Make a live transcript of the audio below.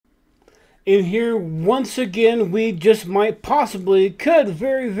In here, once again, we just might possibly, could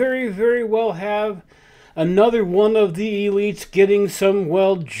very, very, very well have another one of the elites getting some,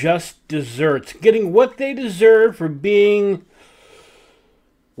 well, just desserts. Getting what they deserve for being,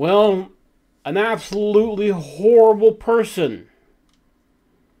 well, an absolutely horrible person.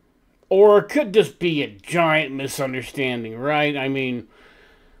 Or it could just be a giant misunderstanding, right? I mean,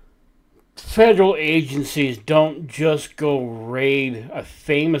 federal agencies don't just go raid a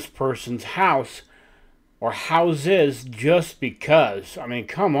famous person's house or houses just because. I mean,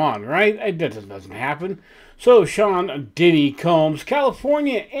 come on, right? That doesn't happen. So, Sean Diddy Combs,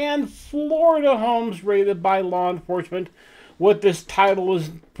 California and Florida homes raided by law enforcement. What this title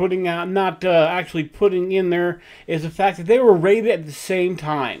is putting out, not actually putting in there, is the fact that they were raided at the same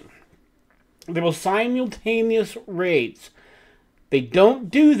time. They were simultaneous raids. They don't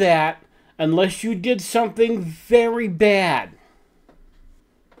do that unless you did something very bad.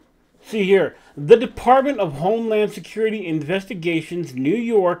 See here, the Department of Homeland Security Investigations, New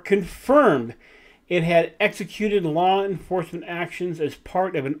York, confirmed it had executed law enforcement actions as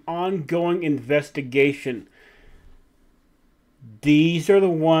part of an ongoing investigation. These are the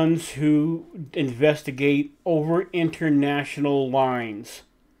ones who investigate over international lines.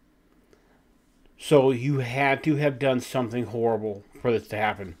 So you had to have done something horrible for this to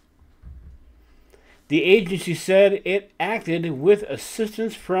happen. The agency said it acted with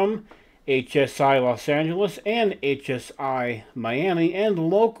assistance from HSI Los Angeles and HSI Miami and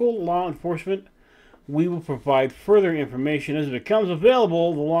local law enforcement. We will provide further information as it becomes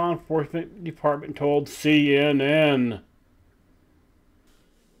available, the law enforcement department told CNN.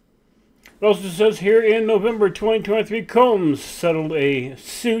 It also says here in November 2023, Combs settled a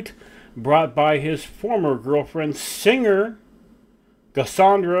suit brought by his former girlfriend, singer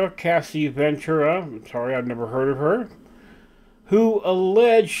Cassandra Cassie Ventura, sorry, I've never heard of her, who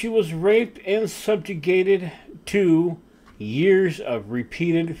alleged she was raped and subjugated to years of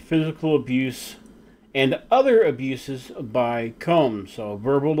repeated physical abuse and other abuses by Combs. So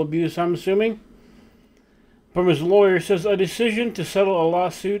verbal abuse, I'm assuming. From his lawyer, says a decision to settle a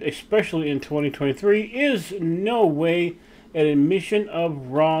lawsuit, especially in 2023, is no way an admission of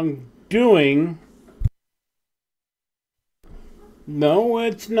wrongdoing. No,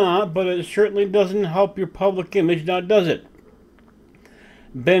 it's not, but it certainly doesn't help your public image, now does it?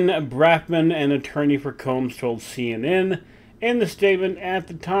 Ben Brafman, an attorney for Combs, told CNN in the statement at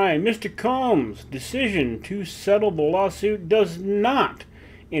the time, Mr. Combs' decision to settle the lawsuit does not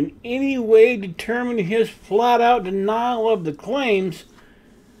in any way determine his flat-out denial of the claims.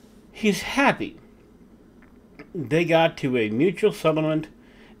 He's happy they got to a mutual settlement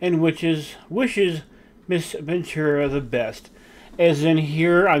and wishes Miss Ventura the best. As in,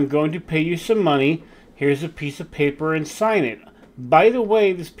 here, I'm going to pay you some money. Here's a piece of paper and sign it. By the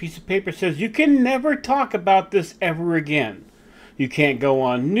way, this piece of paper says you can never talk about this ever again. You can't go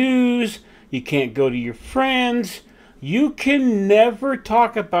on news. You can't go to your friends. You can never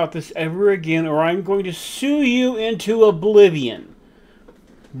talk about this ever again, or I'm going to sue you into oblivion.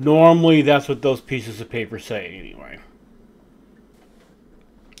 Normally, that's what those pieces of paper say, anyway.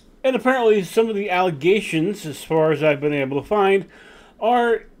 And apparently, some of the allegations, as far as I've been able to find,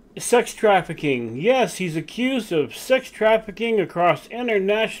 are sex trafficking. Yes, he's accused of sex trafficking across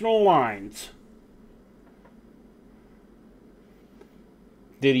international lines.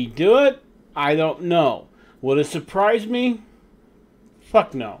 Did he do it? I don't know. Would it surprise me?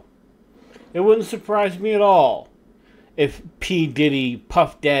 Fuck no. It wouldn't surprise me at all if P. Diddy,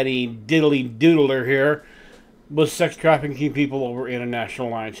 Puff Daddy, Diddly Doodler here was sex trafficking people over international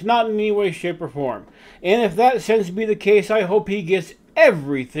lines. Not in any way, shape, or form. And if that tends to be the case, I hope he gets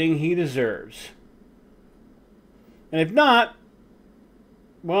everything he deserves. And if not,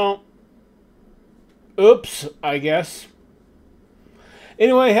 well, oops, I guess.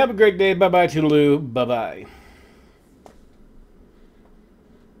 Anyway, have a great day. Bye-bye, toodaloo. Bye-bye.